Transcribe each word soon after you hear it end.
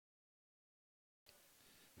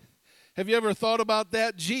Have you ever thought about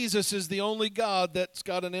that? Jesus is the only God that's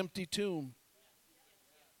got an empty tomb.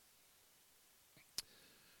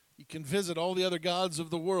 You can visit all the other gods of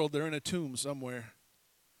the world. They're in a tomb somewhere.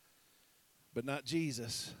 But not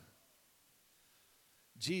Jesus.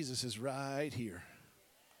 Jesus is right here.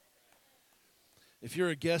 If you're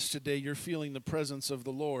a guest today, you're feeling the presence of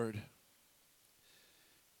the Lord.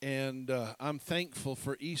 And I'm thankful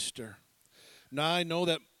for Easter. Now, I know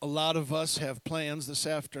that a lot of us have plans this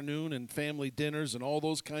afternoon and family dinners and all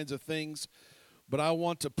those kinds of things. But I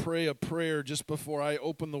want to pray a prayer just before I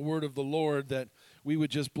open the word of the Lord that we would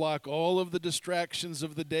just block all of the distractions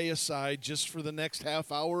of the day aside just for the next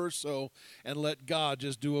half hour or so and let God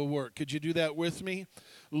just do a work. Could you do that with me?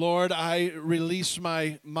 Lord, I release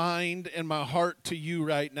my mind and my heart to you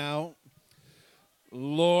right now.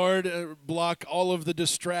 Lord, block all of the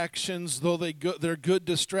distractions, though they're good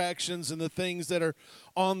distractions and the things that are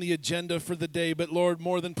on the agenda for the day. But Lord,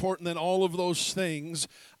 more than important than all of those things,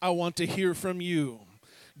 I want to hear from you.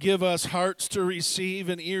 Give us hearts to receive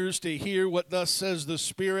and ears to hear what thus says the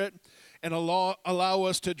Spirit, and allow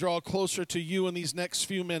us to draw closer to you in these next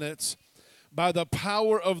few minutes. By the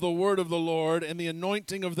power of the word of the Lord and the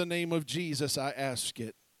anointing of the name of Jesus, I ask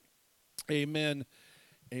it. Amen.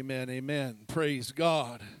 Amen, amen. Praise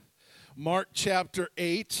God. Mark chapter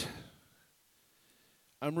 8.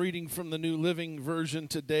 I'm reading from the New Living Version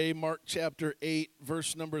today. Mark chapter 8,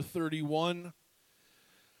 verse number 31.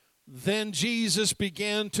 Then Jesus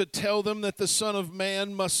began to tell them that the Son of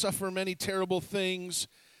Man must suffer many terrible things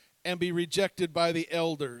and be rejected by the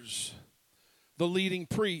elders, the leading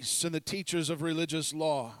priests, and the teachers of religious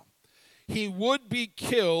law. He would be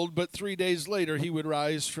killed, but 3 days later he would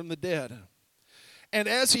rise from the dead. And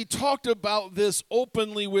as he talked about this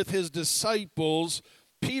openly with his disciples,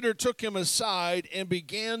 Peter took him aside and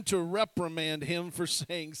began to reprimand him for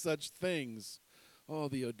saying such things. Oh,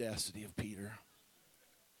 the audacity of Peter.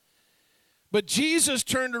 But Jesus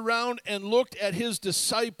turned around and looked at his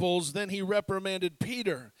disciples. Then he reprimanded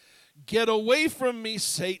Peter. Get away from me,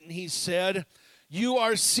 Satan, he said. You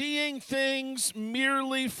are seeing things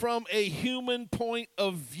merely from a human point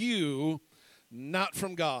of view, not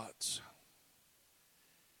from God's.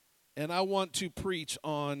 And I want to preach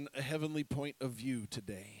on a heavenly point of view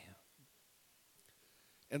today.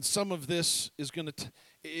 And some of this is going to,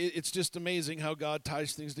 it's just amazing how God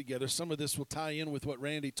ties things together. Some of this will tie in with what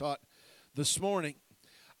Randy taught this morning.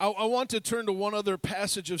 I want to turn to one other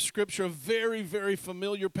passage of Scripture, a very, very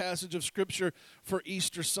familiar passage of Scripture for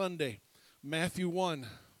Easter Sunday. Matthew 1.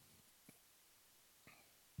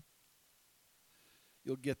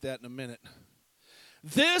 You'll get that in a minute.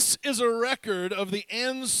 This is a record of the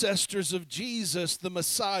ancestors of Jesus, the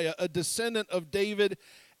Messiah, a descendant of David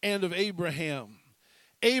and of Abraham.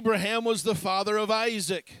 Abraham was the father of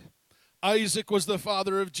Isaac. Isaac was the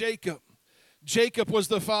father of Jacob. Jacob was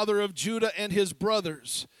the father of Judah and his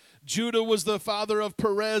brothers. Judah was the father of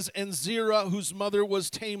Perez and Zerah, whose mother was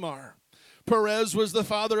Tamar. Perez was the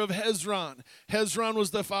father of Hezron. Hezron was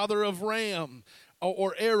the father of Ram,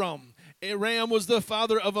 or Aram. Aram was the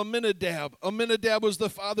father of Amminadab. Amminadab was the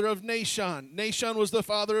father of Nahshon. Nahshon was the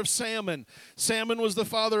father of Salmon. Salmon was the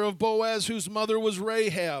father of Boaz, whose mother was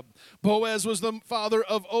Rahab. Boaz was the father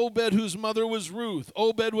of Obed, whose mother was Ruth.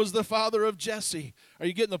 Obed was the father of Jesse. Are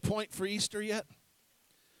you getting the point for Easter yet?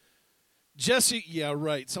 Jesse, yeah,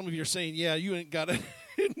 right. Some of you are saying, yeah, you ain't got it.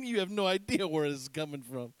 You have no idea where this is coming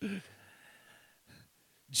from.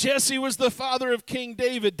 Jesse was the father of King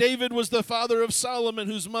David. David was the father of Solomon,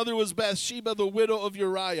 whose mother was Bathsheba, the widow of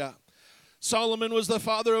Uriah. Solomon was the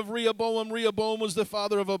father of Rehoboam. Rehoboam was the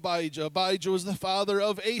father of Abijah. Abijah was the father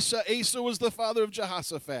of Asa. Asa was the father of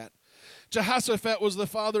Jehoshaphat. Jehoshaphat was the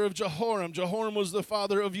father of Jehoram. Jehoram was the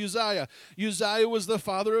father of Uzziah. Uzziah was the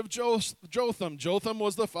father of Jotham. Jotham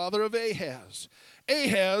was the father of Ahaz.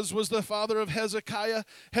 Ahaz was the father of Hezekiah.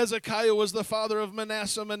 Hezekiah was the father of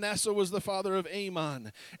Manasseh. Manasseh was the father of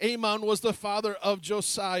Amon. Amon was the father of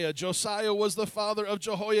Josiah. Josiah was the father of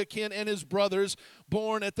Jehoiakim and his brothers,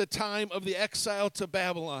 born at the time of the exile to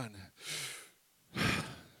Babylon.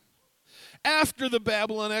 After the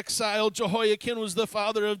Babylon exile, Jehoiakim was the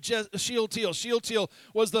father of Shealtiel. Shealtiel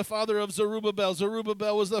was the father of Zerubbabel.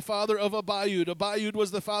 Zerubbabel was the father of Abiud. Abiud was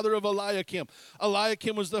the father of Eliakim.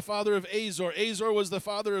 Eliakim was the father of Azor. Azor was the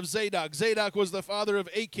father of Zadok. Zadok was the father of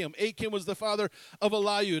Achim. Achim was the father of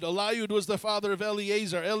Eliud. Eliud was the father of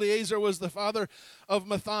Eleazar. Eleazar was the father of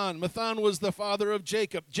Mathan. Mathan was the father of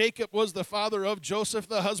Jacob. Jacob was the father of Joseph,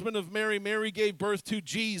 the husband of Mary. Mary gave birth to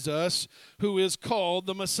Jesus, who is called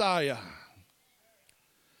the Messiah.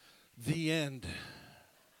 The end.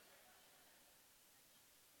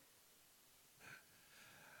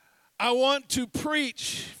 I want to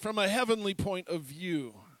preach from a heavenly point of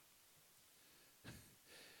view.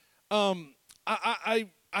 I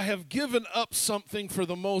have given up something for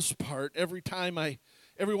the most part. Every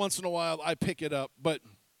once in a while I pick it up. But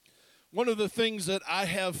one of the things that I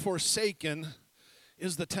have forsaken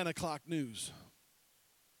is the 10 o'clock news.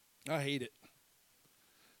 I hate it.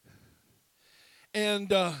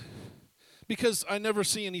 And because I never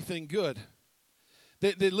see anything good.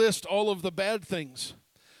 They list all of the bad things.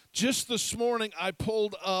 Just this morning, I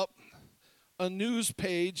pulled up a news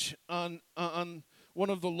page on one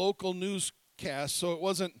of the local newscasts. So it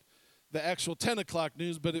wasn't the actual 10 o'clock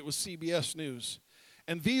news, but it was CBS News.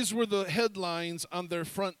 And these were the headlines on their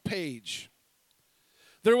front page.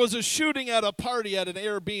 There was a shooting at a party at an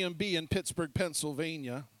Airbnb in Pittsburgh,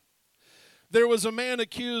 Pennsylvania. There was a man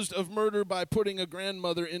accused of murder by putting a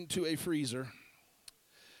grandmother into a freezer.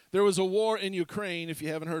 There was a war in Ukraine, if you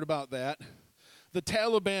haven't heard about that. The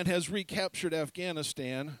Taliban has recaptured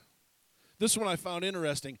Afghanistan. This one I found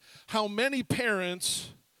interesting. How many parents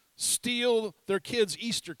steal their kids'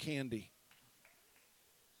 Easter candy?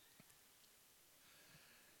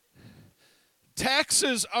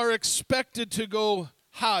 Taxes are expected to go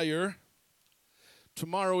higher.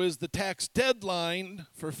 Tomorrow is the tax deadline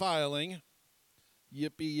for filing.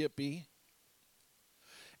 Yippee, yippee.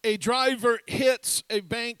 A driver hits a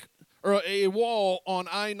bank or a wall on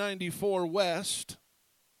I-94 West.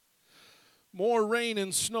 More rain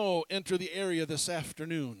and snow enter the area this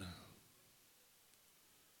afternoon.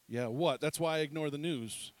 Yeah, what? That's why I ignore the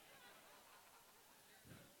news.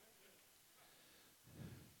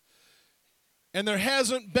 And there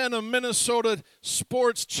hasn't been a Minnesota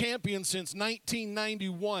sports champion since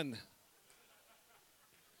 1991.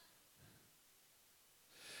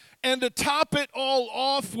 And to top it all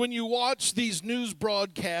off, when you watch these news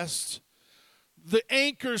broadcasts, the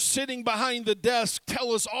anchors sitting behind the desk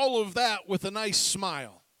tell us all of that with a nice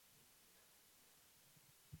smile.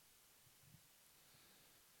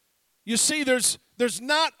 You see, there's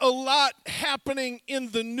not a lot happening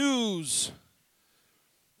in the news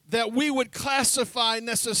that we would classify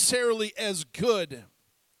necessarily as good.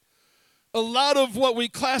 A lot of what we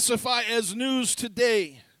classify as news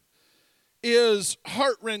today is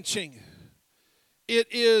heart-wrenching. It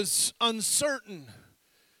is uncertain.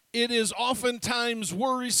 It is oftentimes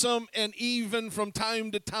worrisome and even from time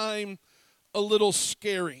to time a little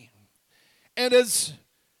scary. And as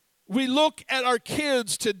we look at our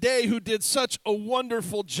kids today who did such a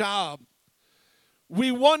wonderful job,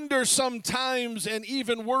 we wonder sometimes and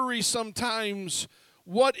even worry sometimes,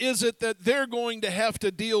 what is it that they're going to have to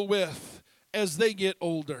deal with as they get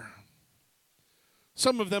older?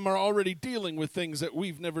 Some of them are already dealing with things that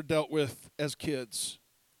we've never dealt with as kids.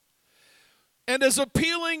 And as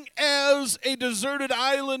appealing as a deserted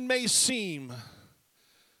island may seem,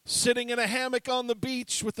 sitting in a hammock on the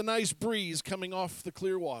beach with a nice breeze coming off the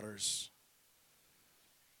clear waters,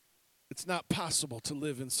 it's not possible to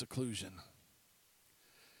live in seclusion.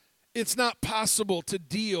 It's not possible to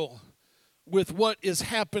deal with what is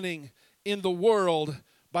happening in the world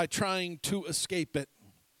by trying to escape it.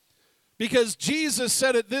 Because Jesus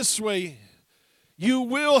said it this way, you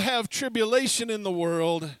will have tribulation in the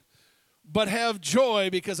world, but have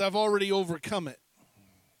joy because I've already overcome it.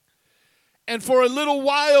 And for a little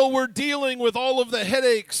while, we're dealing with all of the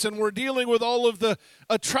headaches and we're dealing with all of the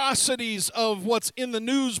atrocities of what's in the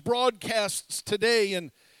news broadcasts today.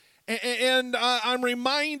 And I'm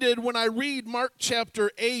reminded when I read Mark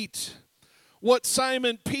chapter 8, what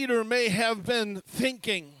Simon Peter may have been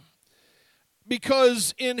thinking.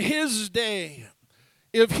 Because in his day,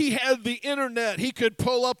 if he had the internet, he could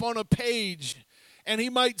pull up on a page and he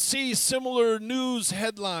might see similar news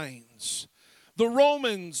headlines. The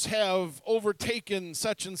Romans have overtaken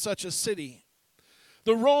such and such a city.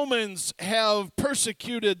 The Romans have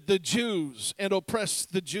persecuted the Jews and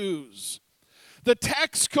oppressed the Jews. The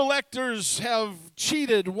tax collectors have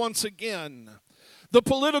cheated once again. The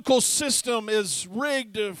political system is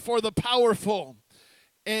rigged for the powerful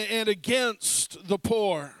and against the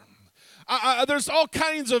poor. There's all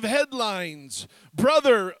kinds of headlines.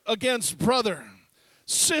 Brother against brother.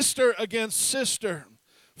 Sister against sister.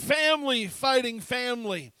 Family fighting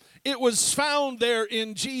family. It was found there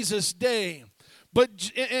in Jesus' day.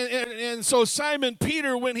 And so Simon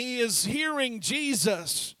Peter, when he is hearing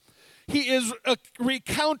Jesus, he is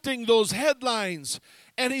recounting those headlines.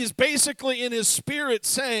 And he's basically in his spirit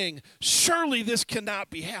saying, surely this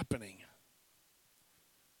cannot be happening.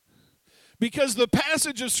 Because the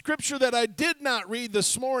passage of Scripture that I did not read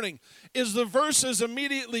this morning is the verses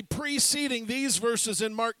immediately preceding these verses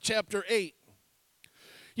in Mark chapter 8.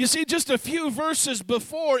 You see, just a few verses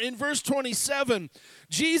before, in verse 27,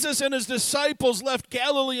 Jesus and his disciples left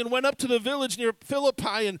Galilee and went up to the village near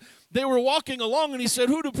Philippi, and they were walking along, and he said,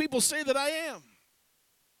 "Who do people say that I am?"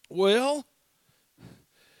 Well,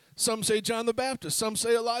 some say John the Baptist, some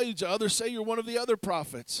say Elijah, others say you're one of the other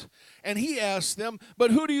prophets. And he asked them,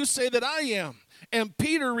 "But who do you say that I am?" And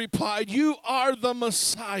Peter replied, "You are the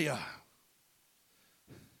Messiah."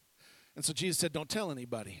 And so Jesus said, "Don't tell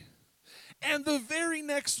anybody." And the very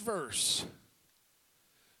next verse,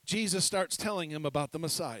 Jesus starts telling him about the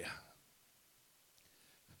Messiah.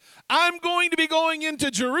 "I'm going to be going into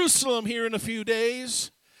Jerusalem here in a few days,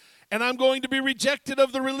 and I'm going to be rejected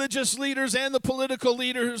of the religious leaders and the political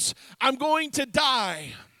leaders. I'm going to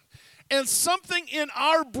die." And something in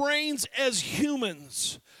our brains as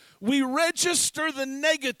humans, we register the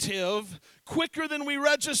negative quicker than we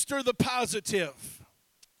register the positive.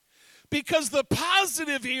 Because the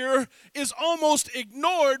positive here is almost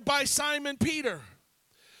ignored by Simon Peter.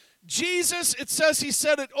 Jesus, it says he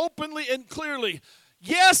said it openly and clearly.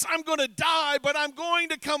 Yes, I'm going to die, but I'm going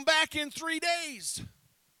to come back in 3 days.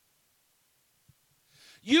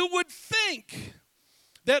 You would think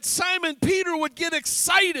that Simon Peter would get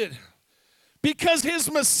excited because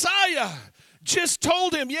his Messiah just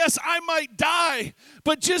told him, yes, I might die,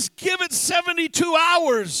 but just give it 72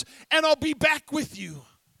 hours and I'll be back with you.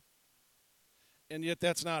 And yet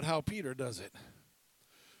that's not how Peter does it.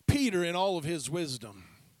 Peter, in all of his wisdom,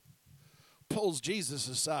 pulls Jesus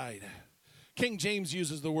aside. King James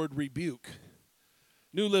uses the word rebuke.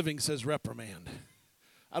 New Living says reprimand.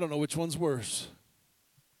 I don't know which one's worse.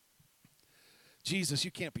 Jesus,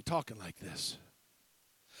 you can't be talking like this.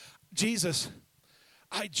 Jesus,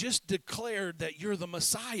 I just declared that you're the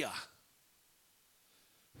Messiah.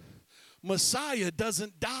 Messiah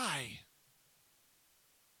doesn't die.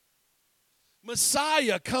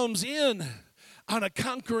 Messiah comes in on a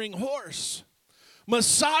conquering horse.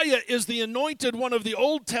 Messiah is the anointed one of the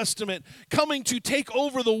Old Testament coming to take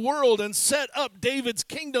over the world and set up David's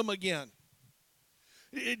kingdom again.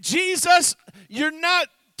 Jesus, you're not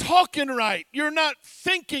talking right. You're not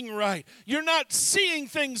thinking right. You're not seeing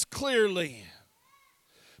things clearly.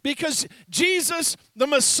 Because Jesus, the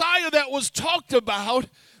Messiah that was talked about,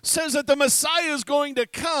 says that the Messiah is going to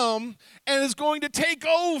come and is going to take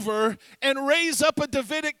over and raise up a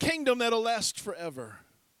Davidic kingdom that'll last forever.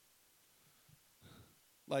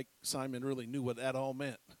 Like Simon really knew what that all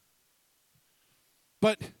meant.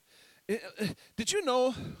 But did you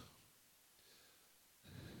know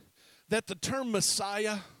that the term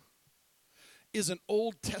Messiah is an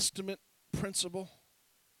Old Testament principle?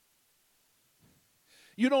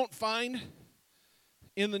 You don't find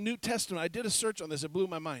in the New Testament, I did a search on this, it blew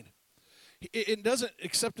my mind. It doesn't,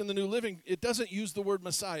 except in the New Living, it doesn't use the word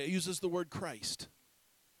Messiah. It uses the word Christ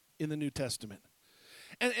in the New Testament.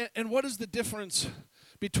 And what is the difference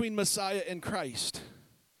between Messiah and Christ?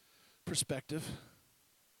 Perspective.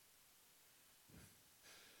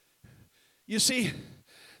 You see,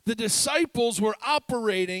 the disciples were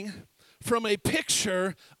operating from a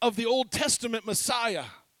picture of the Old Testament Messiah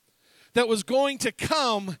that was going to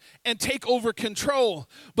come and take over control.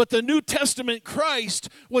 But the New Testament Christ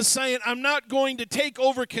was saying, I'm not going to take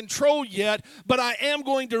over control yet, but I am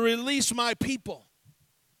going to release my people.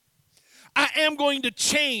 I am going to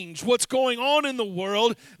change what's going on in the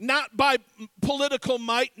world, not by political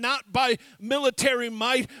might, not by military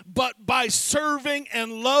might, but by serving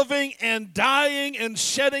and loving and dying and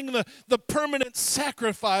shedding the permanent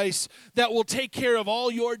sacrifice that will take care of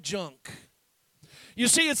all your junk. You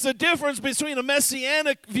see, it's the difference between a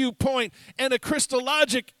messianic viewpoint and a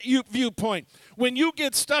Christologic viewpoint. When you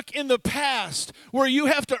get stuck in the past, where you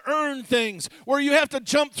have to earn things, where you have to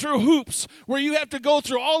jump through hoops, where you have to go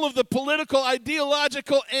through all of the political,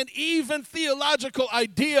 ideological, and even theological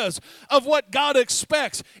ideas of what God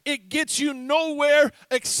expects, it gets you nowhere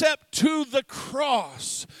except to the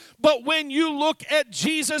cross. But when you look at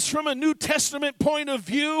Jesus from a New Testament point of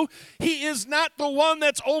view, he is not the one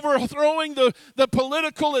that's overthrowing the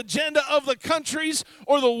political agenda of the countries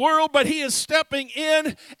or the world, but he is stepping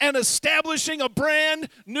in and establishing a brand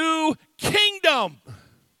new kingdom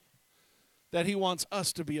that he wants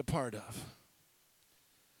us to be a part of.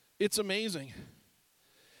 It's amazing.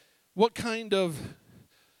 What kind of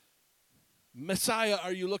Messiah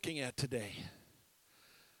are you looking at today?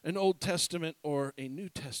 An Old Testament or a New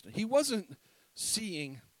Testament? He wasn't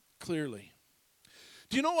seeing clearly.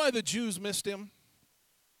 Do you know why the Jews missed him?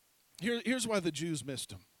 Here's why the Jews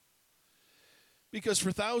missed him. Because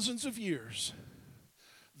for thousands of years,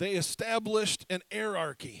 they established an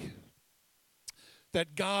hierarchy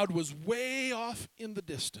that God was way off in the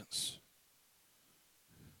distance.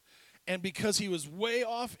 And because he was way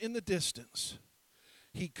off in the distance,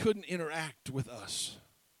 he couldn't interact with us.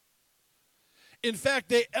 In fact,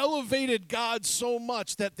 they elevated God so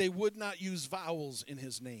much that they would not use vowels in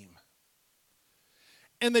his name.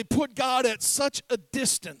 And they put God at such a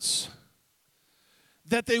distance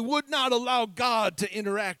that they would not allow God to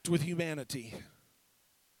interact with humanity.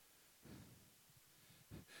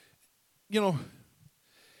 You know,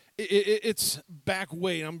 it's back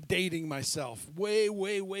way, I'm dating myself, way,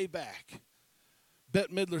 way, way back.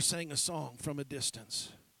 Bette Midler sang a song, From a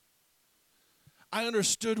Distance. I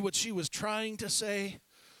understood what she was trying to say,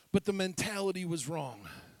 but the mentality was wrong.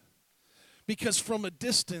 Because from a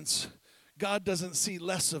distance, God doesn't see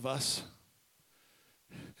less of us.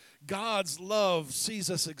 God's love sees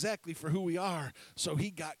us exactly for who we are, so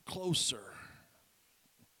he got closer.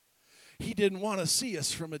 He didn't want to see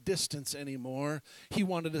us from a distance anymore. He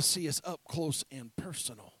wanted to see us up close and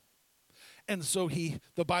personal. And so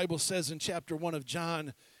the Bible says in chapter 1 of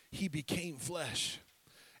John, he became flesh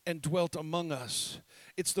and dwelt among us.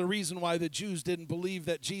 It's the reason why the Jews didn't believe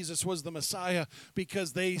that Jesus was the Messiah,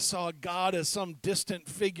 because they saw God as some distant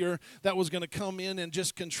figure that was going to come in and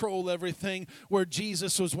just control everything, where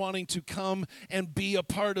Jesus was wanting to come and be a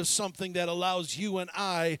part of something that allows you and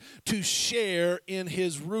I to share in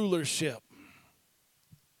his rulership.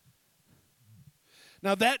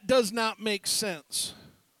 Now that does not make sense.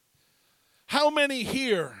 How many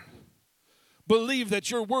here believe that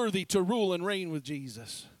you're worthy to rule and reign with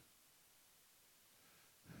Jesus?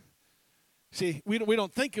 See, we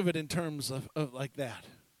don't think of it in terms of like that.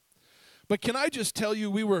 But can I just tell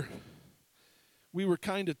you, we were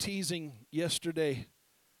kind of teasing yesterday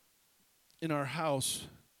in our house,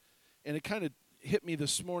 and it kind of hit me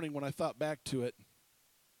this morning when I thought back to it.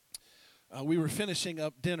 We were finishing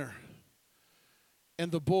up dinner,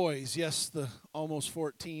 and the boys, yes, the almost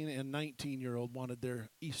 14 and 19-year-old wanted their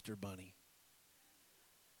Easter bunny.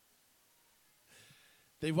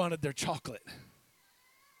 They wanted their chocolate.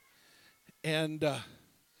 And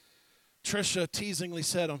Trisha teasingly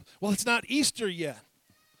said, well, it's not Easter yet.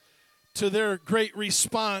 To their great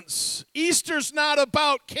response, Easter's not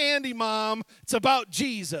about candy, Mom. It's about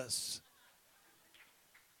Jesus.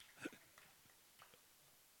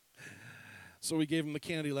 So we gave them the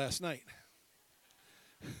candy last night.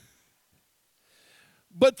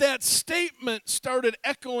 But that statement started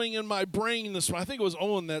echoing in my brain this morning. I think it was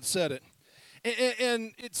Owen that said it.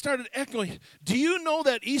 And it started echoing. Do you know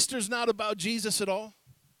that Easter's not about Jesus at all?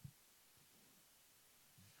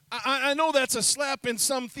 I know that's a slap in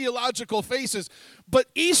some theological faces, but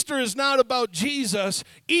Easter is not about Jesus.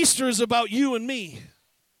 Easter is about you and me.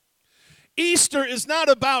 Easter is not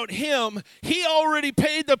about him. He already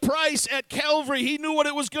paid the price at Calvary. He knew what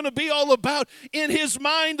it was going to be all about. In his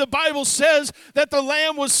mind, the Bible says that the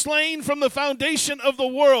Lamb was slain from the foundation of the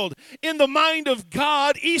world. In the mind of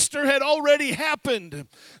God, Easter had already happened.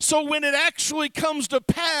 So when it actually comes to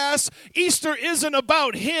pass, Easter isn't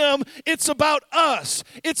about him. It's about us.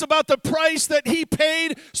 It's about the price that he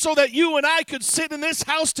paid so that you and I could sit in this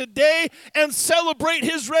house today and celebrate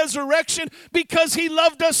his resurrection, because he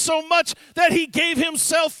loved us so much that he gave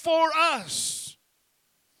himself for us.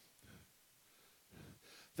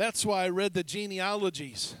 That's why I read the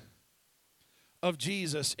genealogies of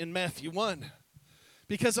Jesus in Matthew 1,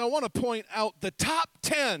 because I want to point out the top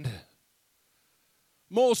 10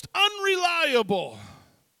 most unreliable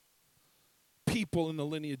people in the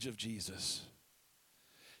lineage of Jesus.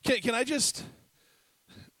 Can I just,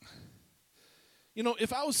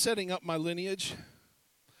 if I was setting up my lineage,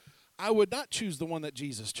 I would not choose the one that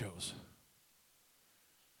Jesus chose.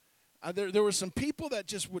 There were some people that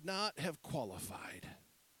just would not have qualified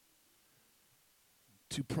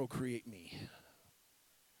to procreate me.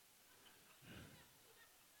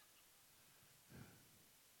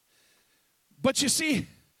 But you see,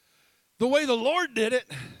 the way the Lord did it,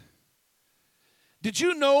 did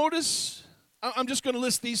you notice? I'm just going to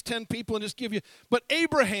list these 10 people and just give you, but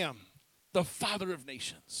Abraham, the father of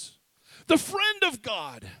nations, the friend of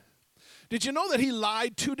God. Did you know that he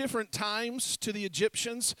lied 2 different times to the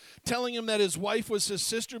Egyptians, telling him that his wife was his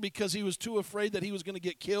sister because he was too afraid that he was going to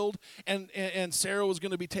get killed and Sarah was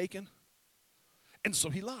going to be taken? And so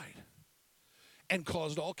he lied and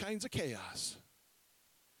caused all kinds of chaos.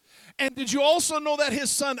 And did you also know that his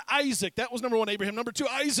son Isaac, that was number 1, Abraham. Number 2,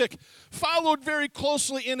 Isaac, followed very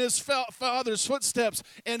closely in his father's footsteps,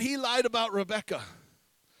 and he lied about Rebekah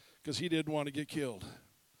because he didn't want to get killed.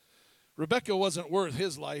 Rebekah wasn't worth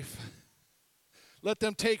his life. Let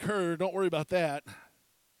them take her. Don't worry about that.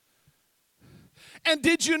 And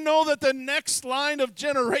did you know that the next line of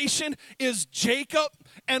generation is Jacob?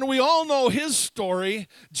 And we all know his story.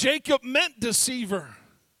 Jacob meant deceiver.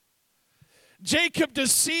 Jacob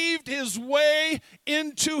deceived his way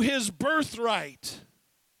into his birthright.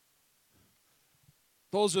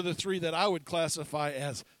 Those are the three that I would classify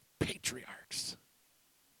as patriarchs.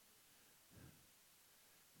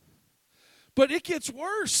 But it gets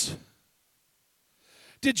worse.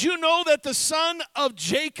 Did you know that the son of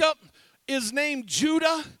Jacob is named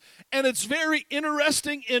Judah? And it's very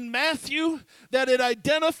interesting in Matthew that it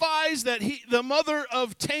identifies that the mother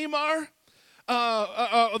of Tamar,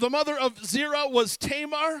 the mother of Zerah was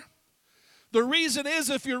Tamar. The reason is,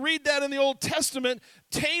 if you read that in the Old Testament,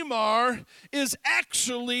 Tamar is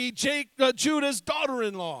actually Judah's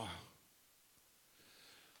daughter-in-law,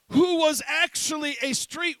 who was actually a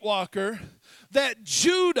streetwalker that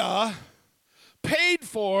Judah paid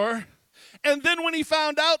for. And then when he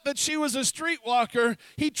found out that she was a streetwalker,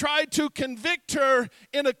 he tried to convict her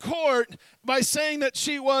in a court by saying that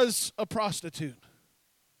she was a prostitute.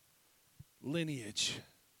 Lineage.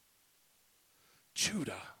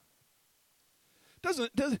 Judah.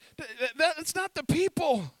 That's not the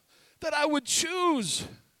people that I would choose.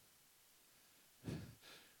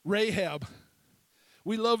 Rahab.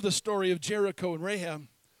 We love the story of Jericho and Rahab.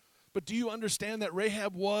 But do you understand that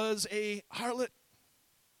Rahab was a harlot?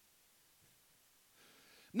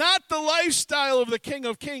 Not the lifestyle of the King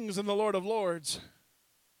of Kings and the Lord of Lords.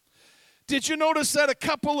 Did you notice that a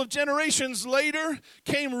couple of generations later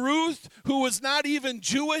came Ruth, who was not even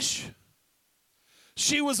Jewish?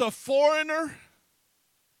 She was a foreigner.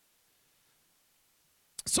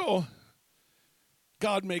 So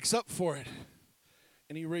God makes up for it.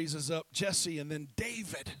 And he raises up Jesse and then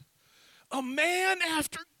David, a man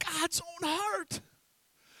after God's own heart.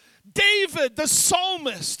 David, the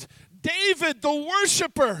psalmist. David, the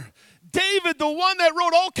worshiper. David, the one that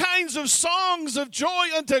wrote all kinds of songs of joy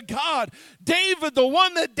unto God. David, the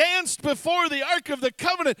one that danced before the Ark of the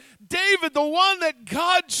Covenant. David, the one that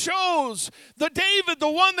God chose. David, the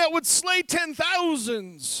one that would slay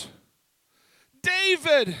 10,000s.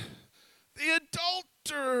 David, the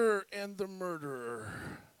adulterer and the murderer.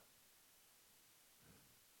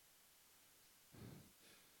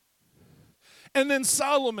 And then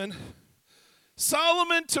Solomon.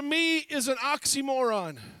 Solomon, to me, is an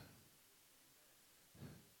oxymoron.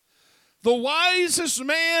 The wisest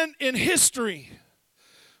man in history,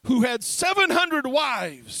 who had 700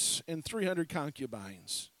 wives and 300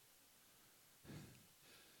 concubines.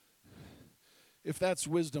 If that's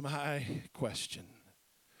wisdom, I question.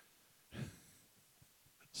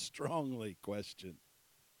 Strongly question.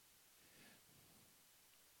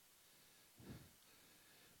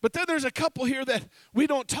 But then there's a couple here that we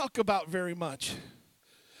don't talk about very much.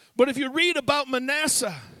 But if you read about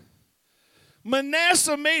Manasseh,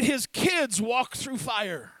 Manasseh made his kids walk through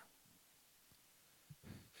fire.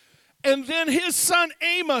 And then his son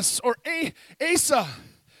Amos, or Asa,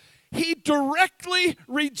 he directly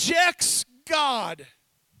rejects God.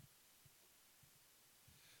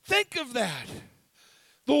 Think of that.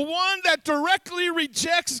 The one that directly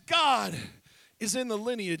rejects God is in the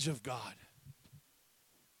lineage of God.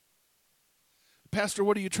 Pastor,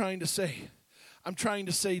 what are you trying to say? I'm trying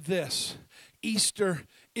to say this. Easter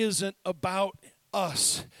isn't about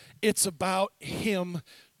us. It's about him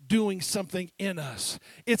doing something in us.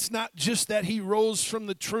 It's not just that he rose from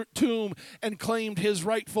the tomb and claimed his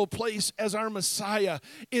rightful place as our Messiah.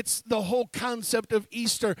 It's the whole concept of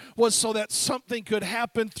Easter was so that something could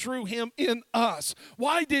happen through him in us.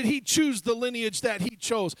 Why did he choose the lineage that he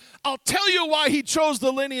chose? I'll tell you why he chose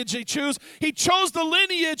the lineage he chose. He chose the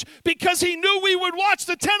lineage because he knew we would watch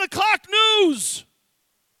the 10 o'clock news.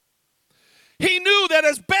 He knew that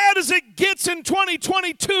as bad as it gets in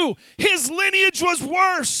 2022, his lineage was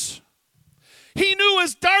worse. He knew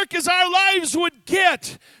as dark as our lives would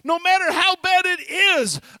get, no matter how bad it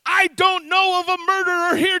is. I don't know of a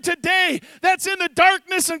murderer here today that's in the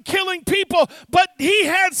darkness and killing people, but he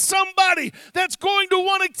had somebody that's going to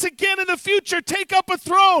want to again in the future take up a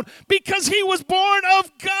throne because he was born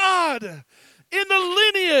of God in the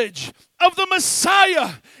lineage of the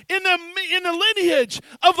Messiah, in the lineage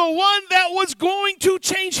of the one that was going to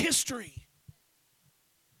change history.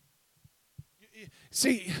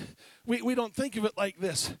 See, we don't think of it like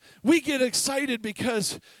this. We get excited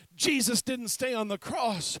because Jesus didn't stay on the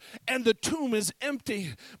cross and the tomb is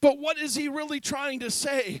empty. But what is he really trying to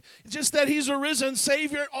say? Just that he's a risen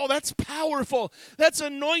Savior? Oh, that's powerful. That's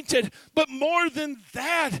anointed. But more than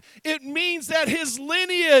that, it means that his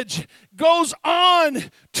lineage goes on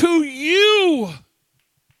to you.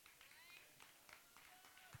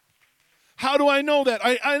 How do I know that?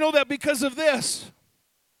 I know that because of this.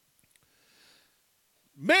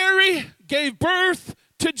 Mary gave birth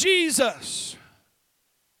to Jesus.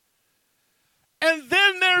 And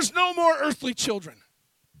then there's no more earthly children.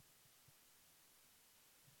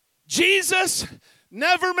 Jesus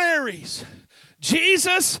never marries.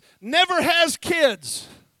 Jesus never has kids.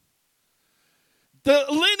 The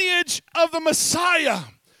lineage of the Messiah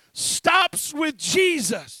stops with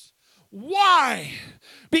Jesus. Why?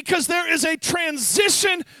 Because there is a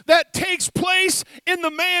transition that takes place in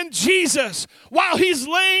the man Jesus. While he's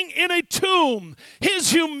laying in a tomb,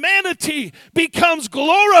 his humanity becomes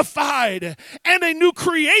glorified, and a new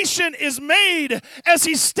creation is made. As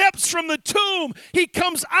he steps from the tomb, he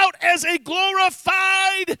comes out as a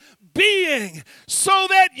glorified being, so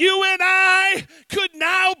that you and I could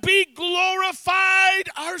now be glorified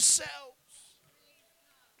ourselves.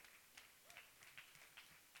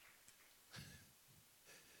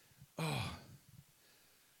 Oh,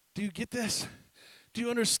 do you get this? Do you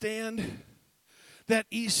understand that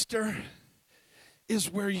Easter is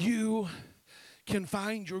where you can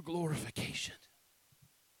find your glorification?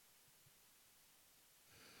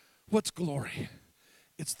 What's glory?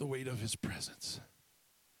 It's the weight of his presence.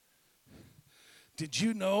 Did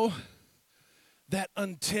you know that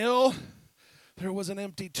until there was an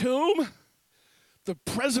empty tomb, the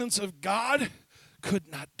presence of God could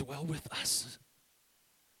not dwell with us?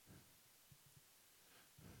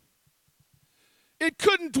 It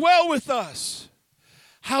couldn't dwell with us.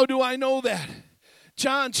 How do I know that?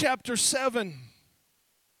 John chapter 7,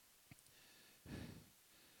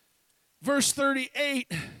 verse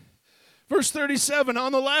 38, verse 37,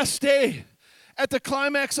 on the last day, at the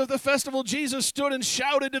climax of the festival, Jesus stood and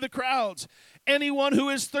shouted to the crowds, "Anyone who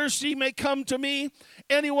is thirsty may come to me.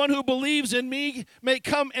 Anyone who believes in me may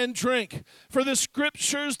come and drink. For the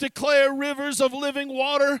scriptures declare rivers of living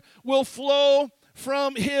water will flow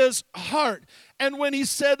from his heart." And when he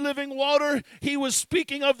said living water, he was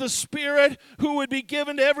speaking of the Spirit who would be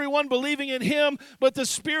given to everyone believing in him. But the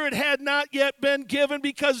Spirit had not yet been given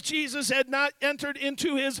because Jesus had not entered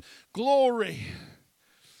into his glory.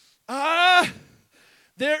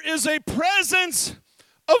 There is a presence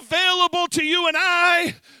available to you and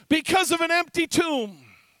I because of an empty tomb.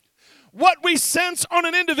 What we sense on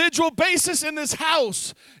an individual basis in this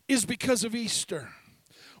house is because of Easter.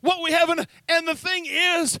 What we have, and the thing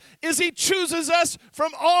is he chooses us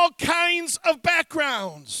from all kinds of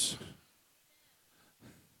backgrounds.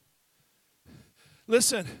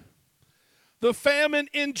 Listen, the famine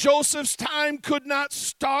in Joseph's time could not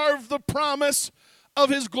starve the promise of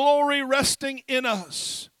his glory resting in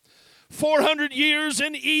us. 400 years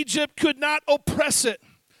in Egypt could not oppress it.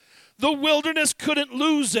 The wilderness couldn't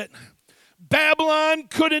lose it. Babylon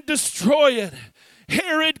couldn't destroy it.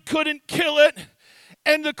 Herod couldn't kill it.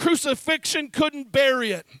 And the crucifixion couldn't bury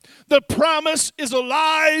it. The promise is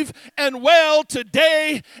alive and well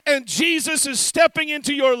today, and Jesus is stepping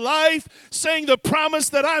into your life saying, the promise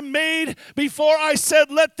that I made before I said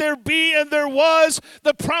let there be and there was,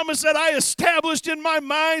 the promise that I established in my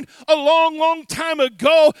mind a long, long time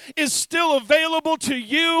ago is still available to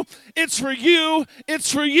you. It's for you.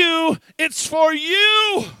 It's for you. It's for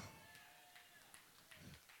you.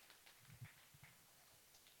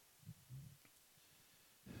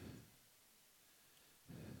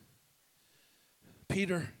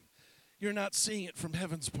 Peter, you're not seeing it from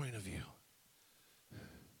heaven's point of view.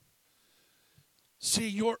 See,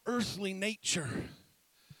 your earthly nature,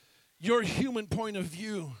 your human point of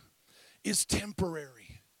view is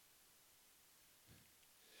temporary.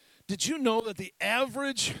 Did you know that the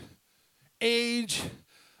average age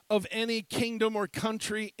of any kingdom or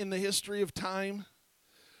country in the history of time,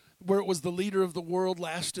 where it was the leader of the world,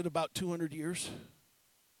 lasted about 200 years?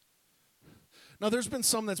 Now, there's been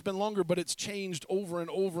some that's been longer, but it's changed over and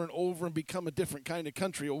over and over and become a different kind of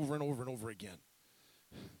country over and over and over again.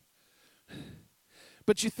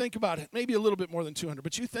 But you think about it, maybe a little bit more than 200,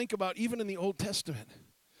 but you think about even in the Old Testament,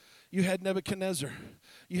 you had Nebuchadnezzar,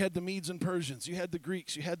 you had the Medes and Persians, you had the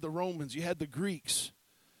Greeks, you had the Romans, you had the Greeks.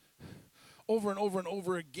 Over and over and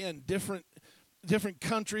over again, different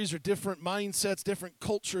countries or different mindsets, different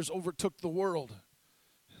cultures overtook the world.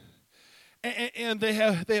 And they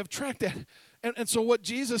have tracked that. And so what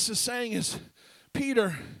Jesus is saying is,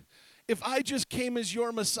 Peter, if I just came as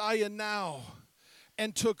your Messiah now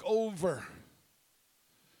and took over,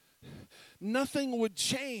 nothing would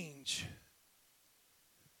change.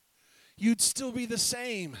 You'd still be the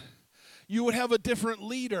same. You would have a different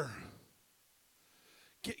leader.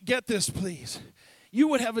 Get this, please. You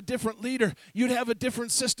would have a different leader. You'd have a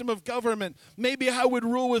different system of government. Maybe I would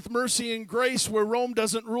rule with mercy and grace where Rome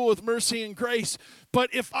doesn't rule with mercy and grace. But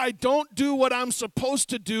if I don't do what I'm supposed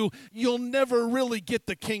to do, you'll never really get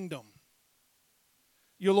the kingdom.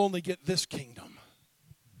 You'll only get this kingdom.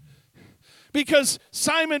 Because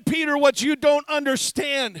Simon Peter, what you don't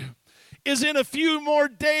understand is in a few more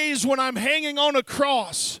days when I'm hanging on a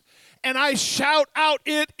cross and I shout out,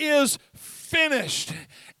 "It is finished,"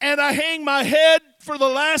 and I hang my head for the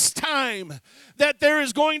last time, that there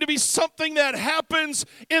is going to be something that happens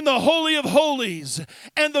in the Holy of Holies,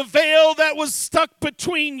 and the veil that was stuck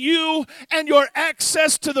between you and your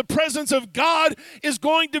access to the presence of God is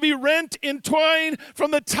going to be rent in twain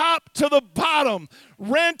from the top to the bottom.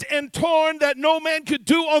 Rent and torn that no man could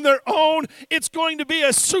do on their own. It's going to be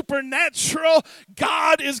a supernatural.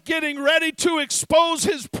 God is getting ready to expose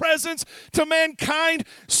his presence to mankind.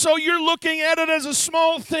 So you're looking at it as a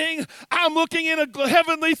small thing. I'm looking at a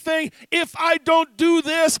heavenly thing. If I don't do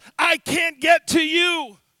this, I can't get to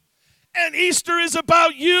you. And Easter is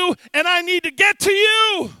about you, and I need to get to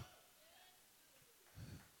you.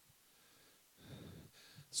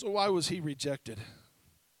 So why was he rejected?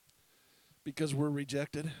 Because we're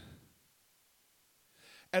rejected.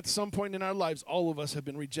 At some point in our lives, all of us have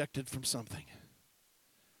been rejected from something.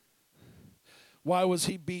 Why was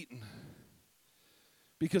he beaten?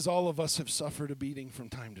 Because all of us have suffered a beating from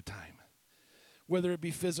time to time. Whether it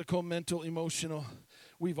be physical, mental, emotional,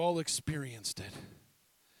 we've all experienced it.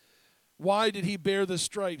 Why did he bear the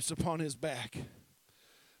stripes upon his back?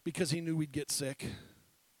 Because he knew we'd get sick.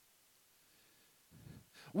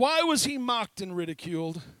 Why was he mocked and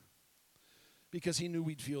ridiculed? Because he knew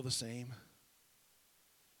we'd feel the same.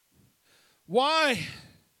 Why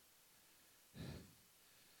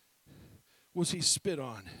was he spit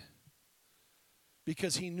on?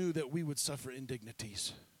 Because he knew that we would suffer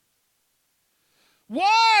indignities.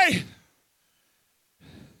 Why?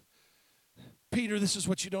 Peter, this is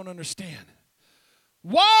what you don't understand.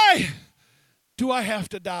 Why do I have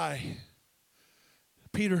to die?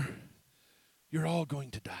 Peter, you're all going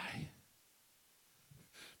to die.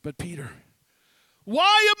 But Peter,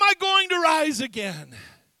 why am I going to rise again?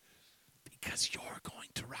 Because you're going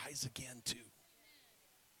to rise again too.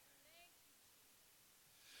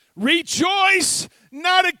 Rejoice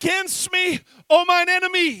not against me, O mine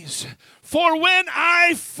enemies. For when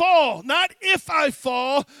I fall, not if I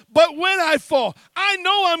fall, but when I fall, I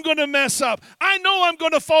know I'm going to mess up. I know I'm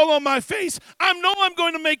going to fall on my face. I know I'm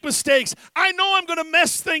going to make mistakes. I know I'm going to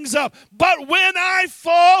mess things up. But when I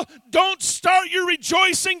fall, don't start your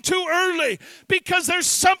rejoicing too early, because there's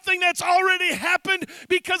something that's already happened,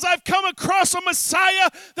 because I've come across a Messiah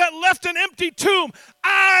that left an empty tomb.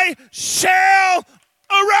 I shall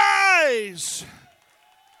arise.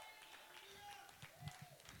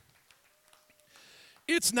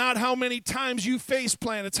 It's not how many times you face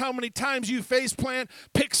plant. It's how many times you face plant,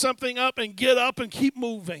 pick something up and get up and keep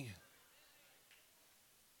moving.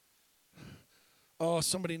 Oh,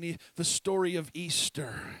 somebody need the story of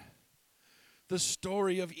Easter. The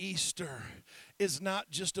story of Easter is not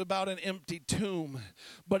just about an empty tomb,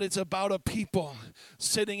 but it's about a people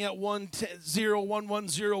sitting at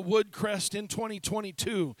 10110 Woodcrest in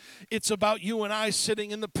 2022. It's about you and I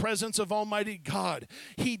sitting in the presence of Almighty God.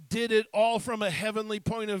 He did it all from a heavenly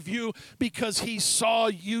point of view because he saw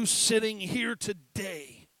you sitting here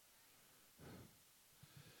today.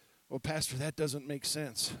 Well, Pastor, that doesn't make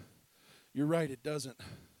sense. You're right, it doesn't.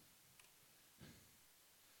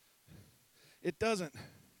 It doesn't.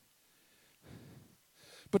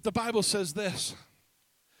 But the Bible says this: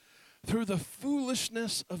 through the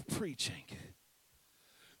foolishness of preaching,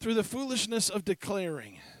 through the foolishness of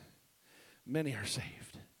declaring, many are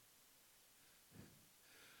saved.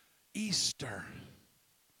 Easter.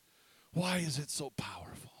 Why is it so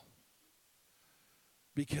powerful?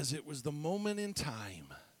 Because it was the moment in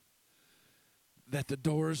time that the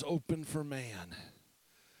doors opened for man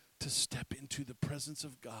to step into the presence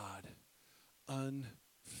of God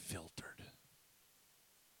unfiltered.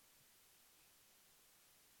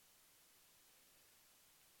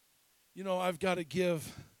 You know, I've got to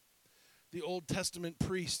give the Old Testament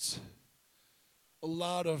priests a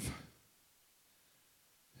lot of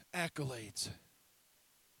accolades.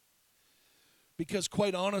 Because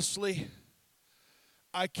quite honestly,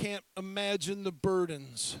 I can't imagine the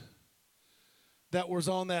burdens that was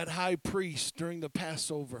on that high priest during the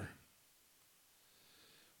Passover.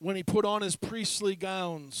 When he put on his priestly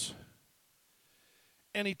gowns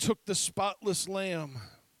and he took the spotless lamb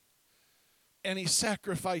and he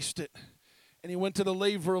sacrificed it, and he went to the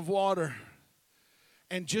laver of water,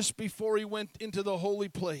 and just before he went into the holy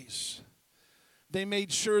place, they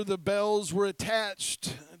made sure the bells were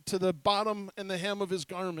attached to the bottom and the hem of his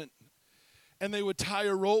garment, and they would tie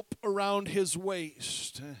a rope around his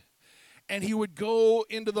waist, and he would go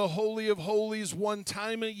into the Holy of Holies one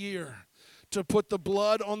time a year to put the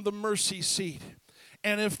blood on the mercy seat.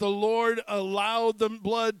 And if the Lord allowed the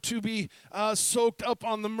blood to be soaked up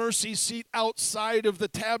on the mercy seat outside of the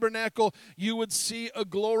tabernacle, you would see a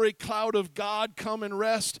glory cloud of God come and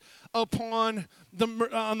rest upon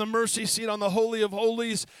on the mercy seat on the Holy of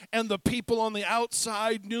Holies, and the people on the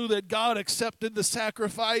outside knew that God accepted the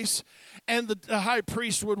sacrifice, and the high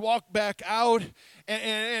priest would walk back out,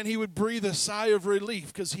 and he would breathe a sigh of relief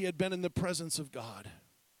because he had been in the presence of God.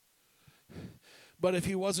 But if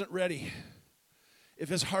he wasn't ready, if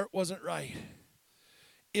his heart wasn't right,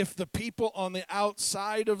 if the people on the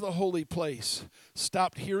outside of the holy place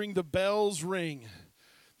stopped hearing the bells ring,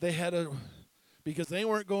 because they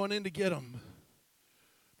weren't going in to get him,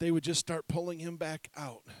 they would just start pulling him back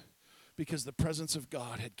out because the presence of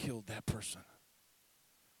God had killed that person.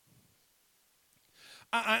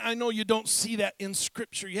 I know you don't see that in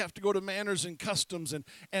Scripture. You have to go to Manners and Customs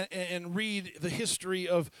and read the history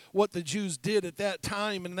of what the Jews did at that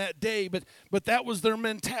time and that day. But that was their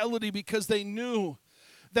mentality, because they knew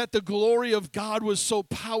that the glory of God was so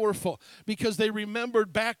powerful, because they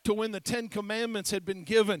remembered back to when the 10 Commandments had been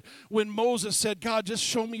given, when Moses said, God, just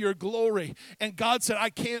show me your glory. And God said, I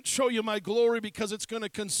can't show you my glory because it's going to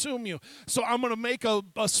consume you. So I'm going to make a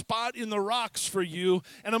spot in the rocks for you,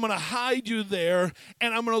 and I'm going to hide you there,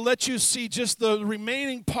 and I'm going to let you see just the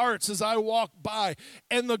remaining parts as I walk by.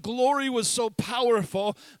 And the glory was so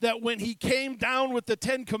powerful that when he came down with the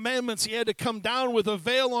 10 Commandments, he had to come down with a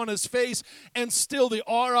veil on his face, and still the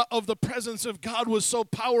aura of the presence of God was so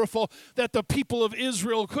powerful that the people of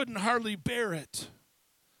Israel couldn't hardly bear it.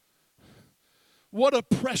 What a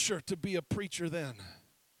pressure to be a preacher then.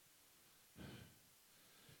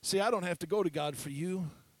 See, I don't have to go to God for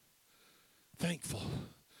you. Thankful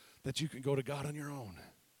that you can go to God on your own.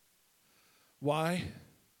 Why?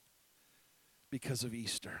 Because of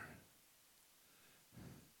Easter.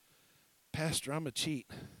 Pastor, I'm a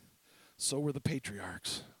cheat. So were the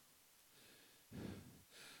patriarchs.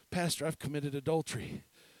 Pastor, I've committed adultery.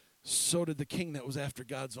 So did the king that was after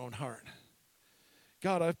God's own heart.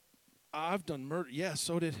 God, I've done murder. Yeah,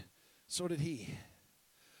 so did he.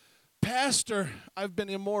 Pastor, I've been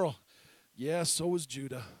immoral. Yeah, so was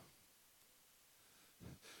Judah.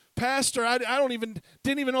 Pastor, I didn't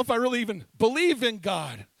even know if I really even believe in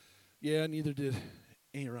God. Yeah, neither did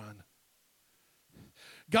Aaron.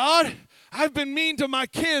 God, I've been mean to my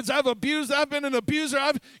kids. I've been an abuser.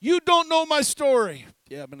 You don't know my story.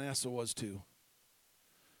 Yeah, Manasseh was too.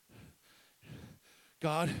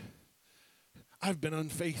 God, I've been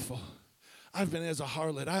unfaithful. I've been as a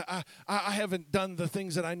harlot. I haven't done the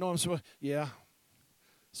things that I know I'm supposed to. Yeah,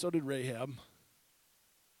 so did Rahab.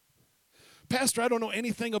 Pastor, I don't know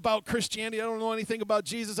anything about Christianity. I don't know anything about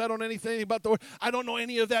Jesus. I don't know anything about the Word. I don't know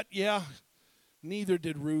any of that. Yeah, neither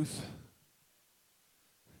did Ruth.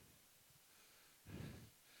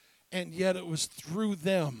 And yet it was through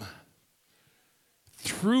them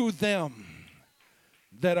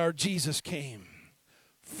that our Jesus came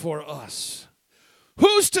for us.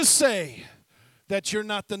 Who's to say that you're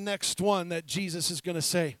not the next one that Jesus is going to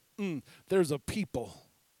say, there's a people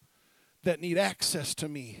that need access to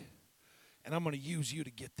me, and I'm going to use you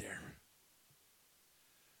to get there.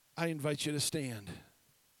 I invite you to stand.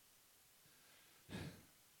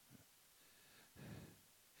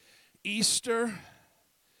 Easter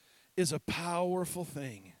is a powerful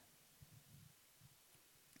thing.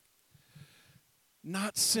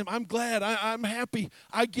 I'm glad. I'm happy.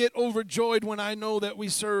 I get overjoyed when I know that we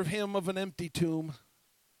serve him of an empty tomb.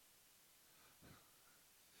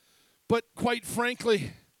 But quite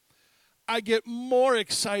frankly, I get more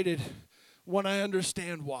excited when I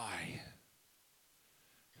understand why.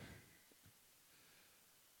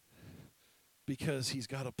 Because he's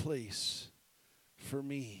got a place for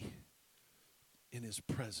me in his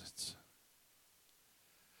presence.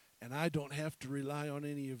 And I don't have to rely on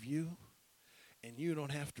any of you, and you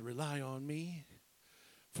don't have to rely on me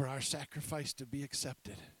for our sacrifice to be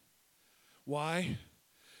accepted. Why?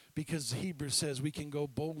 Because Hebrews says we can go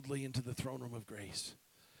boldly into the throne room of grace.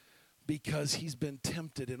 Because he's been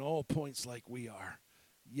tempted in all points like we are,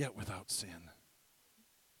 yet without sin.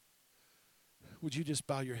 Would you just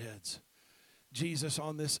bow your heads? Jesus,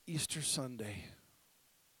 on this Easter Sunday,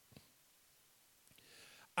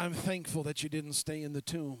 I'm thankful that you didn't stay in the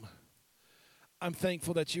tomb. I'm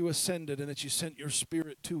thankful that you ascended and that you sent your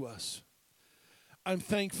Spirit to us. I'm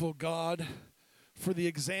thankful, God, for the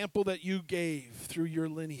example that you gave through your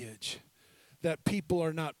lineage, that people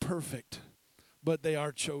are not perfect, but they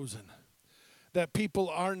are chosen. That people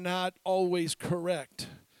are not always correct,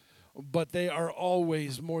 but they are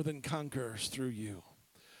always more than conquerors through you.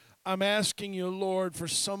 I'm asking you, Lord, for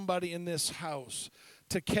somebody in this house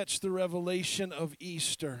to catch the revelation of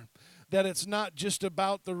Easter, that it's not just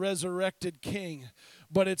about the resurrected King,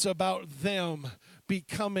 but it's about them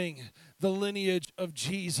becoming the lineage of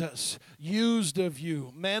Jesus, used of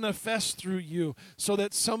you, manifest through you, so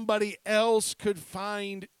that somebody else could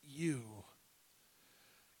find you.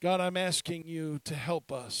 God, I'm asking you to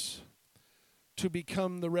help us to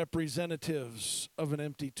become the representatives of an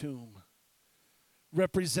empty tomb,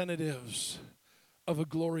 representatives of a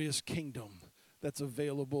glorious kingdom that's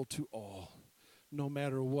available to all, no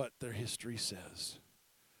matter what their history says.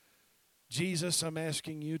 Jesus, I'm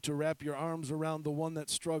asking you to wrap your arms around the one that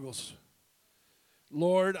struggles.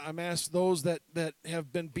 Lord, I'm asking those that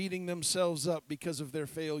have been beating themselves up because of their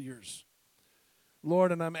failures.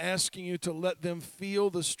 Lord, and I'm asking you to let them feel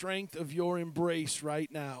the strength of your embrace right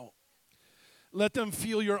now. Let them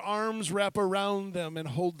feel your arms wrap around them and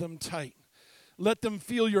hold them tight. Let them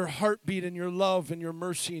feel your heartbeat and your love and your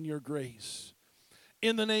mercy and your grace.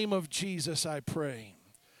 In the name of Jesus, I pray.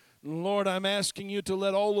 Lord, I'm asking you to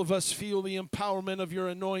let all of us feel the empowerment of your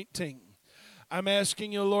anointing. I'm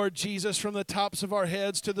asking you, Lord Jesus, from the tops of our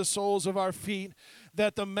heads to the soles of our feet,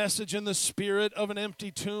 that the message and the spirit of an empty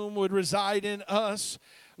tomb would reside in us,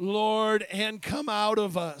 Lord, and come out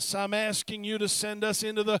of us. I'm asking you to send us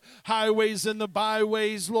into the highways and the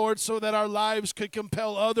byways, Lord, so that our lives could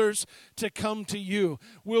compel others to come to you.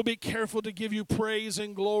 We'll be careful to give you praise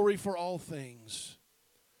and glory for all things.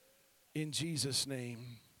 In Jesus' name.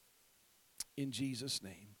 In Jesus'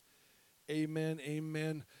 name. Amen,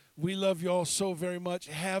 amen. We love you all so very much.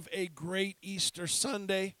 Have a great Easter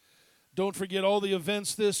Sunday. Don't forget all the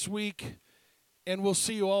events this week. And we'll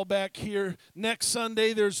see you all back here. Next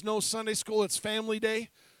Sunday, there's no Sunday school. It's Family Day.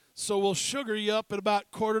 So we'll sugar you up at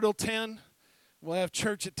about 9:45. We'll have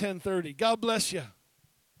church at 10:30. God bless you.